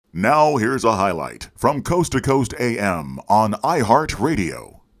Now here's a highlight from Coast to Coast AM on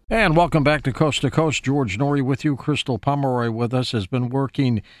iHeartRadio. And welcome back to Coast. George Noory with you. Crystal Pomeroy with us has been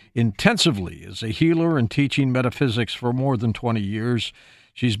working intensively as a healer and teaching metaphysics for more than 20 years.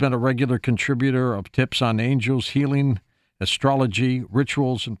 She's been a regular contributor of tips on angels, healing, astrology,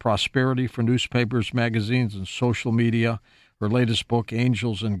 rituals, and prosperity for newspapers, magazines, and social media. Her latest book,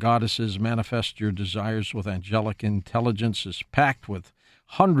 Angels and Goddesses, Manifest Your Desires with Angelic Intelligence, is packed with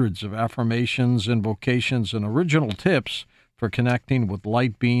hundreds of affirmations, invocations, and original tips for connecting with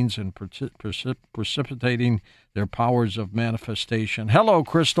light beings and precipitating their powers of manifestation. Hello,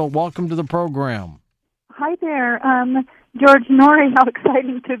 Crystal. Welcome to the program. Hi there, George Noory. How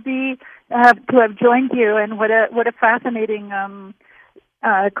exciting to be to have joined you, and what a fascinating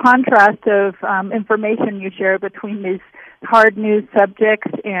contrast of information you share between these hard news subjects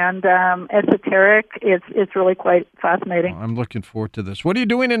and esoteric. It's really quite fascinating. I'm looking forward to this. What are you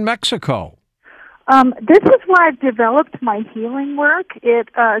doing in Mexico? This is where I've developed my healing work. It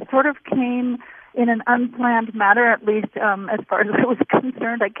sort of came in an unplanned manner, at least as far as I was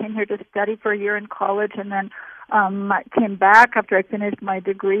concerned. I came here to study for a year in college, and then I came back after I finished my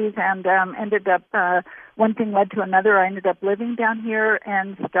degrees, and ended up, one thing led to another. I ended up living down here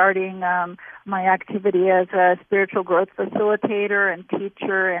and starting my activity as a spiritual growth facilitator and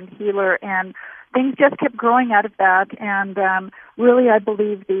teacher and healer, and things just kept growing out of that, and really I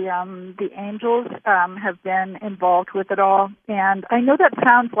believe the angels have been involved with it all. And I know that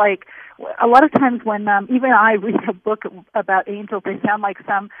sounds like, a lot of times when even I read a book about angels, they sound like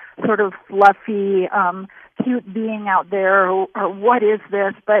some sort of fluffy, cute being out there, or what is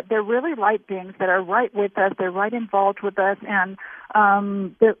this? But they're really light beings that are right with us. They're right involved with us, and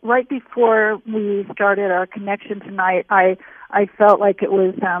right before we started our connection tonight, I felt like it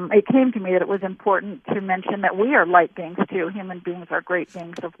came to me that it was important to mention that we are light beings too. Human beings are great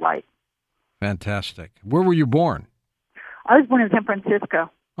beings of light. Fantastic. Where were you born? I was born in San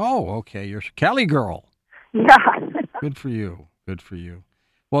Francisco. Oh, okay. You're a Cali girl. Yeah. Good for you. Good for you.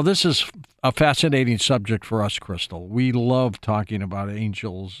 Well, this is a fascinating subject for us, Crystal. We love talking about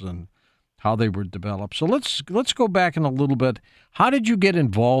angels and how they were developed. So let's go back in a little bit. How did you get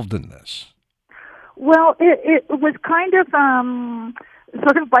involved in this? Well, it was kind of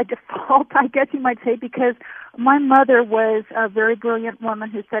sort of by default, I guess you might say, because my mother was a very brilliant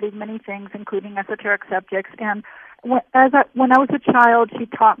woman who studied many things, including esoteric subjects. And when I was a child, she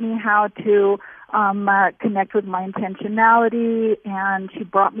taught me how to connect with my intentionality, and she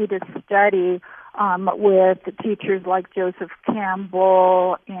brought me to study with teachers like Joseph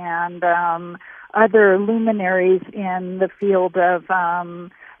Campbell and other luminaries in the field of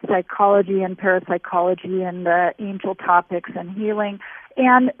psychology and parapsychology and angel topics and healing.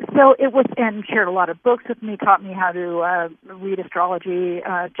 And so it was, and shared a lot of books with me, taught me how to read astrology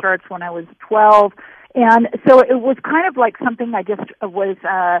charts when I was 12. And so it was kind of like something I just was,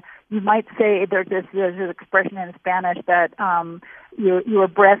 you might say, there's an expression in Spanish that you were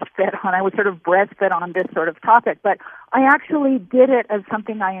breastfed on. I was sort of breastfed on this sort of topic. But I actually did it as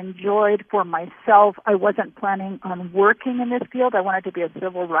something I enjoyed for myself. I wasn't planning on working in this field. I wanted to be a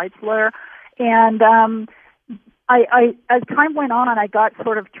civil rights lawyer. And I as time went on, I got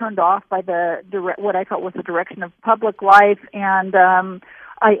sort of turned off by what I thought was the direction of public life, and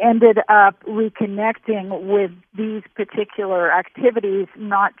I ended up reconnecting with these particular activities,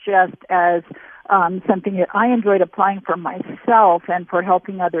 not just as something that I enjoyed applying for myself and for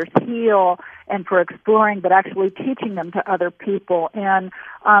helping others heal and for exploring, but actually teaching them to other people. And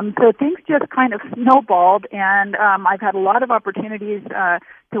so things just kind of snowballed, and I've had a lot of opportunities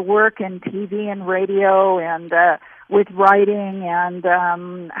to work in TV and radio and with writing, and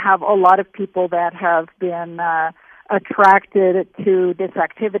have a lot of people that have been attracted to this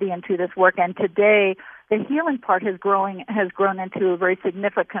activity and to this work. And today, the healing part has grown into a very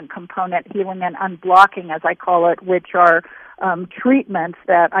significant component, healing and unblocking, as I call it, which are treatments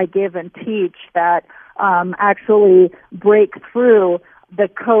that I give and teach that actually break through the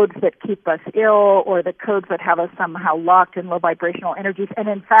codes that keep us ill or the codes that have us somehow locked in low vibrational energies. And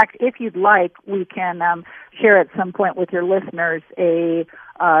in fact, if you'd like, we can share at some point with your listeners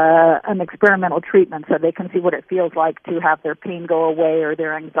an experimental treatment so they can see what it feels like to have their pain go away or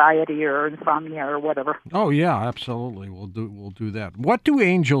their anxiety or insomnia or whatever. Oh yeah, absolutely. We'll do that. What do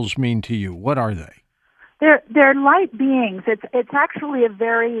angels mean to you? What are they? They're light beings. It's actually a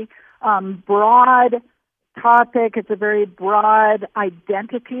very broad topic. It's a very broad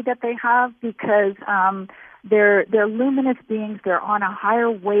identity that they have because they're luminous beings. They're on a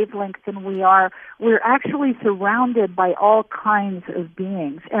higher wavelength than we are. We're actually surrounded by all kinds of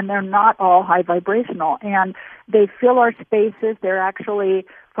beings, and they're not all high vibrational. And they fill our spaces. They're actually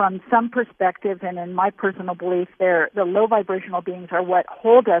from some perspectives, and in my personal belief, the low vibrational beings are what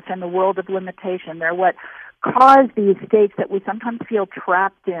hold us in the world of limitation. They're what cause these states that we sometimes feel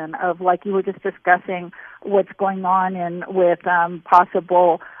trapped in, of, like you were just discussing, what's going on with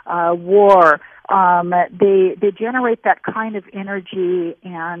possible war. They generate that kind of energy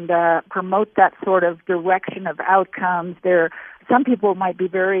and promote that sort of direction of outcomes. Some people might be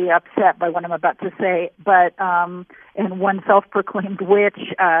very upset by what I'm about to say, but and one self-proclaimed witch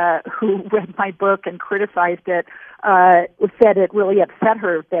who read my book and criticized it said it really upset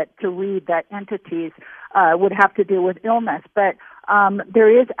her that to read that entities would have to do with illness. But there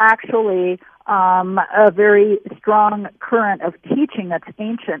is actually a very strong current of teaching that's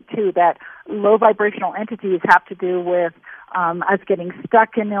ancient, too, that low vibrational entities have to do with us getting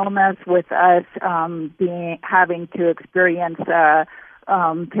stuck in illness, with us having to experience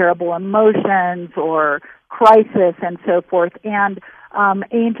terrible emotions or crisis and so forth. And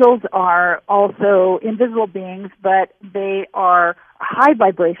angels are also invisible beings, but they are high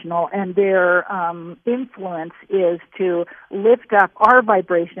vibrational, and their influence is to lift up our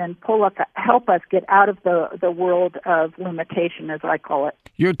vibration and help us get out of the world of limitation, as I call it.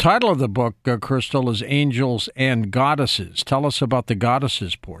 Your title of the book, Crystal, is Angels and Goddesses. Tell us about the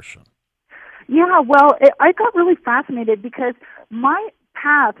goddesses portion. Yeah, well, I got really fascinated because my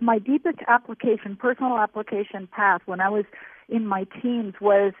path, my deepest application, personal application path when I was in my teens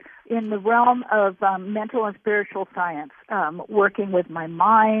was in the realm of mental and spiritual science, working with my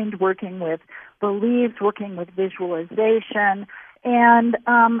mind, working with beliefs, working with visualization. And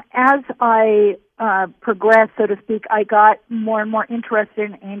as I progressed, so to speak, I got more and more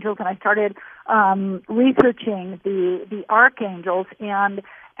interested in angels, and I started researching the archangels. And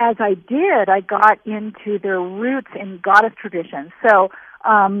as I did, I got into their roots in goddess traditions. So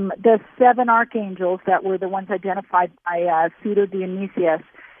the 7 archangels that were the ones identified by Pseudo Dionysius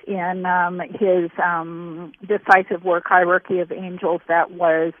in his decisive work, Hierarchy of Angels, that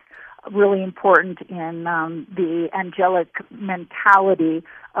was really important in the angelic mentality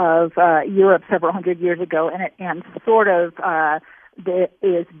of Europe several hundred years ago, and sort of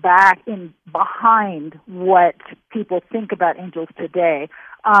is behind what people think about angels today.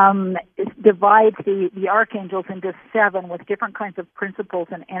 It divides the archangels into 7 with different kinds of principles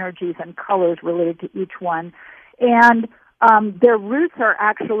and energies and colors related to each one. And their roots are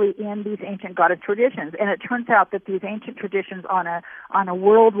actually in these ancient goddess traditions. And it turns out that these ancient traditions on a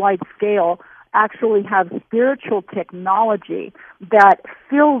worldwide scale actually have spiritual technology that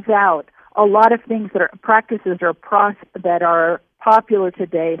fills out a lot of things that are practices that are popular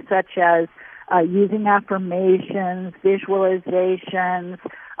today, such as using affirmations, visualizations,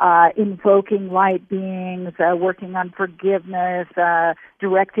 invoking light beings, working on forgiveness,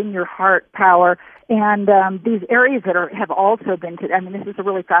 directing your heart power, and these areas that have also been. This is a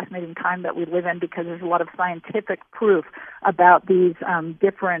really fascinating time that we live in because there's a lot of scientific proof about these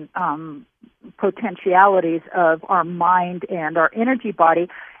different potentialities of our mind and our energy body.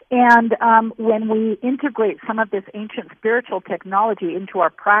 And when we integrate some of this ancient spiritual technology into our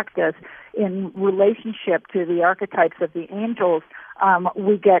practice in relationship to the archetypes of the angels,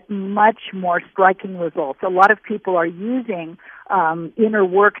 we get much more striking results. A lot of people are using inner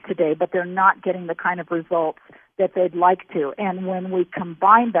work today, but they're not getting the kind of results that they'd like to. And when we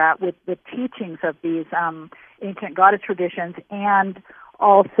combine that with the teachings of these ancient goddess traditions and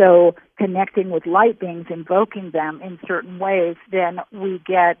also connecting with light beings, invoking them in certain ways, then we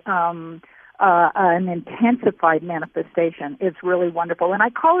get an intensified manifestation. It's really wonderful. And I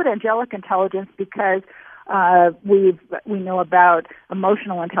call it angelic intelligence because we know about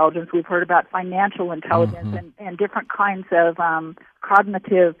emotional intelligence. We've heard about financial intelligence and different kinds of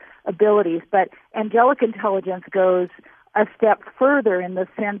cognitive abilities. But angelic intelligence goes a step further in the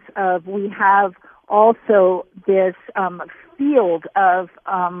sense of we have also this field of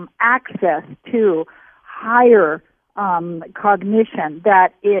access to higher cognition,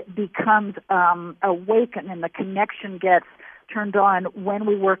 that it becomes awakened and the connection gets turned on when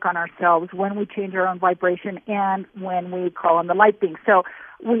we work on ourselves, when we change our own vibration, and when we call on the light beings. So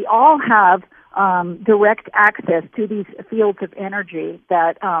we all have direct access to these fields of energy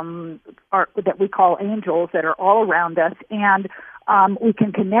that we call angels, that are all around us, and we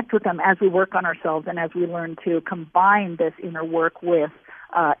can connect with them as we work on ourselves and as we learn to combine this inner work with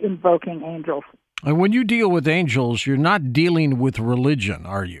invoking angels. And when you deal with angels, you're not dealing with religion,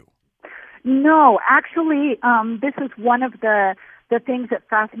 are you? No, actually, this is one of the things that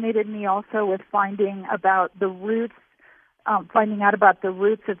fascinated me also with finding out about the roots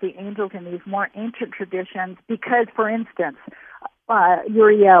of the angels in these more ancient traditions. Because, for instance,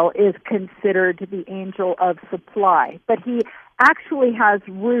 Uriel is considered the angel of supply, but he actually has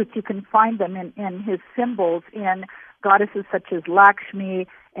roots. You can find them in his symbols in goddesses such as Lakshmi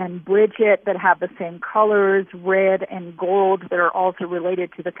and Bridget that have the same colors, red and gold, that are also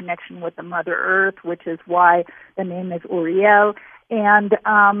related to the connection with the Mother Earth, which is why the name is Uriel. And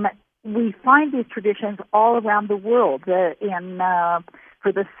we find these traditions all around the world.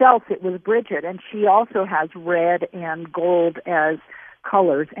 For the Celts, it was Bridget, and she also has red and gold as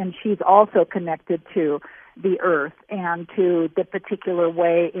colors, and she's also connected to the earth and to the particular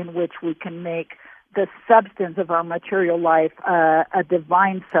way in which we can make the substance of our material life a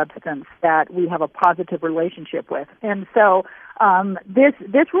divine substance that we have a positive relationship with. And so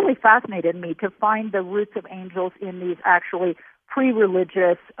this really fascinated me, to find the roots of angels in these actually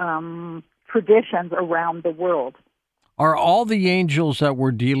pre-religious traditions around the world. Are all the angels that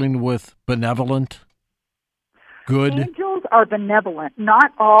we're dealing with benevolent? Good? Angels are benevolent.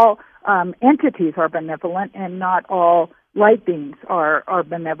 Not all entities are benevolent, and not all light beings are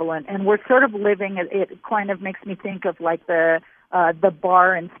benevolent. And we're sort of living, it kind of makes me think of like the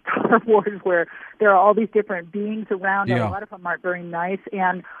bar in Star Wars, where there are all these different beings around, and a lot of them aren't very nice.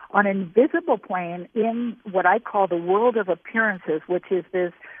 And on an invisible plane, in what I call the world of appearances, which is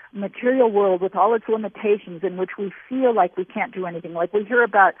this material world with all its limitations, in which we feel like we can't do anything. Like we hear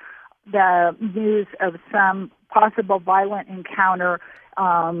about the news of some possible violent encounter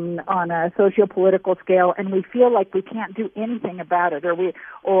on a socio-political scale, and we feel like we can't do anything about it,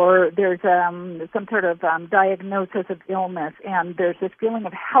 or there's some sort of diagnosis of illness, and there's this feeling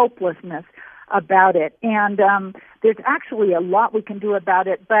of helplessness about it. And there's actually a lot we can do about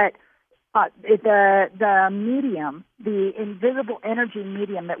it, but the medium, the invisible energy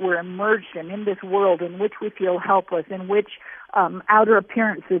medium that we're immersed in this world in which we feel helpless, in which outer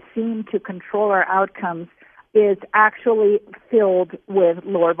appearances seem to control our outcomes, is actually filled with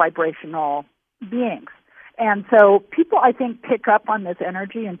lower vibrational beings. And so people, I think, pick up on this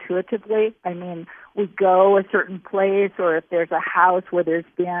energy intuitively. I mean, we go a certain place, or if there's a house where there's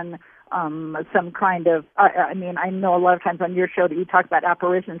been some kind of, I know a lot of times on your show that you talk about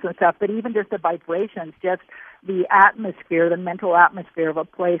apparitions and stuff, but even just the vibrations, just the atmosphere, the mental atmosphere of a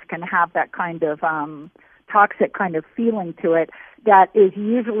place can have that kind of toxic kind of feeling to it that is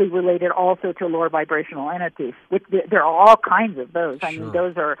usually related also to lower vibrational entities. There are all kinds of those. Sure. I mean,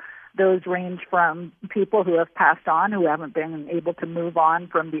 those range from people who have passed on, who haven't been able to move on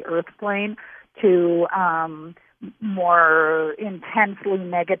from the earth plane, to more intensely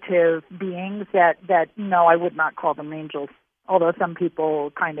negative beings that no, I would not call them angels, although some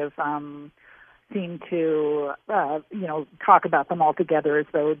people kind of seem to talk about them all together as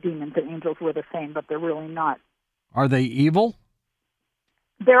though demons and angels were the same, but they're really not. Are they evil?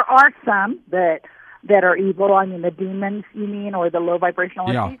 There are some that are evil. I mean, the demons, you mean, or the low vibrational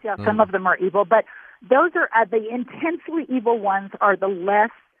entities? Yeah, some of them are evil, but those are the intensely evil ones are the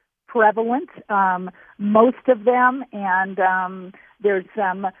less prevalent, most of them, and there's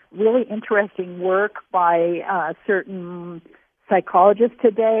some really interesting work by certain psychologists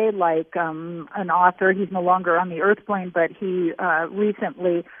today, like an author. He's no longer on the earth plane, but he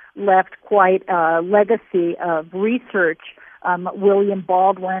recently left quite a legacy of research. William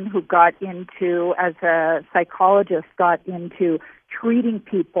Baldwin, who got into, as a psychologist, got into treating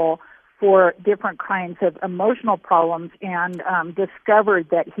people for different kinds of emotional problems, and discovered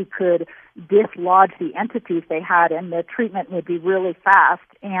that he could dislodge the entities they had, and the treatment would be really fast.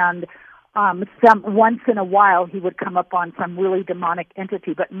 And once in a while, he would come up on some really demonic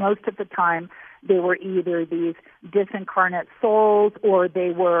entity, but most of the time, they were either these disincarnate souls, or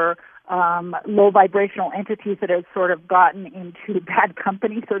they were low vibrational entities that had sort of gotten into bad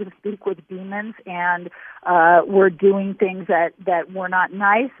company, so to speak, with demons, and were doing things that were not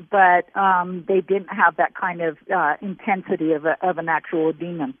nice, but they didn't have that kind of intensity of an actual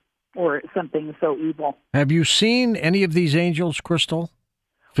demon or something so evil. Have you seen any of these angels, Crystal?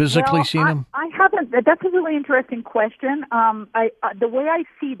 Physically seen them? I haven't. That's a really interesting question. The way I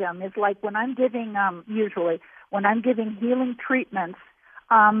see them is like when I'm giving, usually, when I'm giving healing treatments,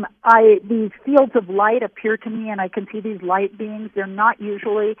 these fields of light appear to me, and I can see these light beings. They're not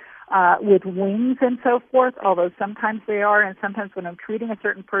usually with wings and so forth, although sometimes they are, and sometimes when I'm treating a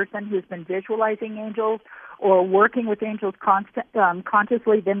certain person who's been visualizing angels or working with angels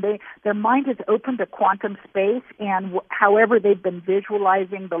consciously, then their mind is open to quantum space, and however they've been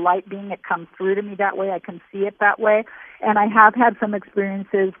visualizing the light being, it comes through to me that way. I can see it that way. And I have had some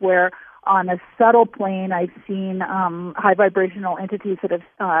experiences where on a subtle plane, I've seen high vibrational entities that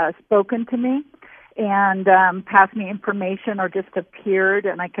have spoken to me and passed me information or just appeared,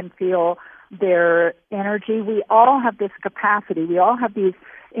 and I can feel their energy. We all have this capacity. We all have these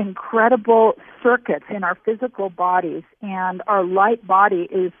incredible circuits in our physical bodies, and our light body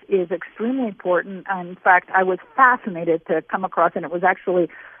is extremely important. In fact, I was fascinated to come across, and it was actually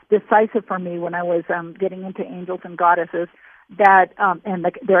decisive for me when I was getting into angels and goddesses, that and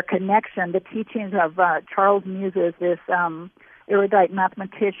their connection, the teachings of Charles Muses, this erudite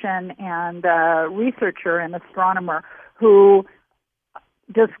mathematician and researcher and astronomer who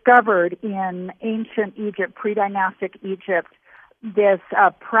discovered in ancient Egypt, pre-dynastic Egypt, this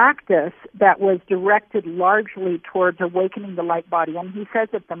practice that was directed largely towards awakening the light body. And he says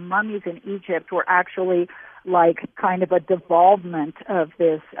that the mummies in Egypt were actually like kind of a devolvement of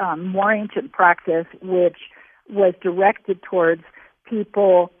this more ancient practice, which was directed towards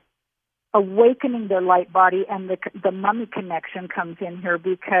people awakening their light body. And the mummy connection comes in here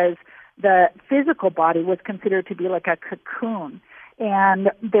because the physical body was considered to be like a cocoon. And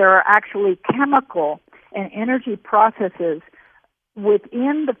there are actually chemical and energy processes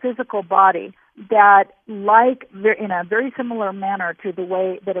within the physical body that, like in a very similar manner to the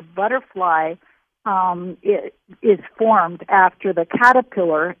way that a butterfly is formed after the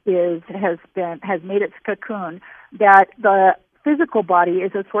caterpillar has made its cocoon, that the physical body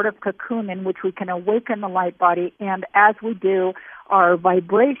is a sort of cocoon in which we can awaken the light body, and as we do, our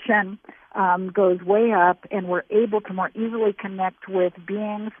vibration goes way up, and we're able to more easily connect with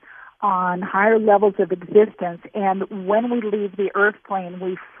beings on higher levels of existence. And when we leave the earth plane,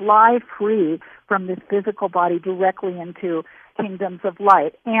 we fly free from this physical body directly into kingdoms of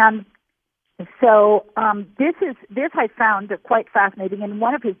light. And so this I found quite fascinating. In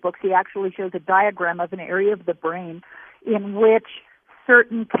one of his books, he actually shows a diagram of an area of the brain in which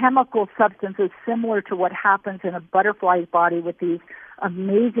certain chemical substances, similar to what happens in a butterfly's body with these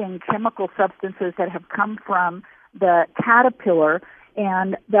amazing chemical substances that have come from the caterpillar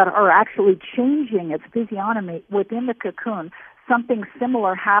and that are actually changing its physiognomy within the cocoon, something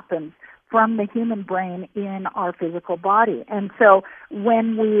similar happens from the human brain in our physical body. And so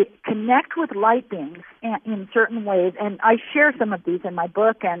when we connect with light beings in certain ways, and I share some of these in my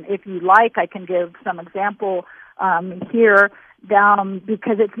book, and if you like, I can give some example here,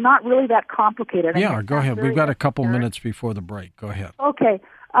 because it's not really that complicated. Yeah, go ahead. We've got a couple minutes before the break. Go ahead. Okay.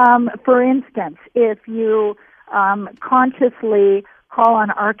 For instance, if you consciously call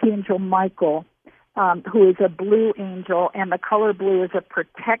on Archangel Michael, who is a blue angel, and the color blue is a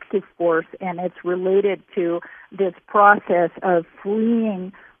protective force, and it's related to this process of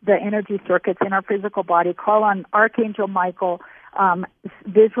freeing the energy circuits in our physical body. Call on Archangel Michael,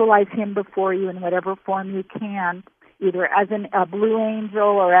 visualize him before you in whatever form you can, either as a blue angel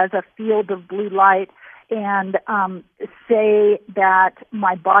or as a field of blue light, and say that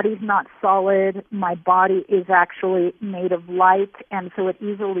my body's not solid, my body is actually made of light, and so it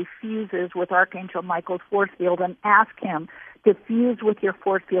easily fuses with Archangel Michael's force field, and ask him to fuse with your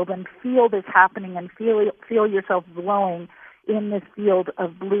force field and feel this happening and feel yourself glowing in this field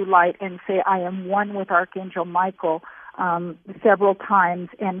of blue light, and say, I am one with Archangel Michael several times,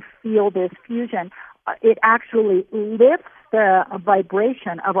 and feel this fusion. It actually lifts the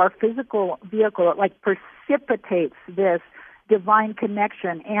vibration of our physical vehicle. It like precipitates this divine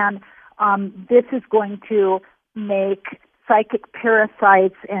connection, and this is going to make psychic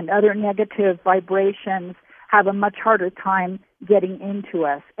parasites and other negative vibrations have a much harder time getting into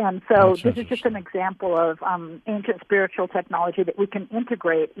us. And so this is just an example of ancient spiritual technology that we can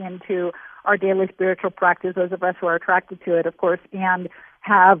integrate into our daily spiritual practice, those of us who are attracted to it, of course, and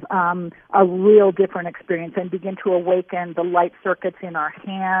have a real different experience and begin to awaken the light circuits in our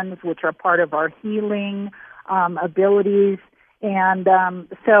hands, which are part of our healing abilities. And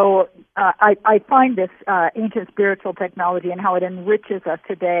so I find this ancient spiritual technology and how it enriches us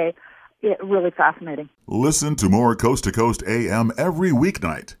today really fascinating. Listen to more Coast to Coast AM every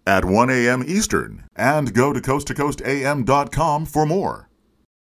weeknight at 1 a.m. Eastern, and go to coasttocoastam.com for more.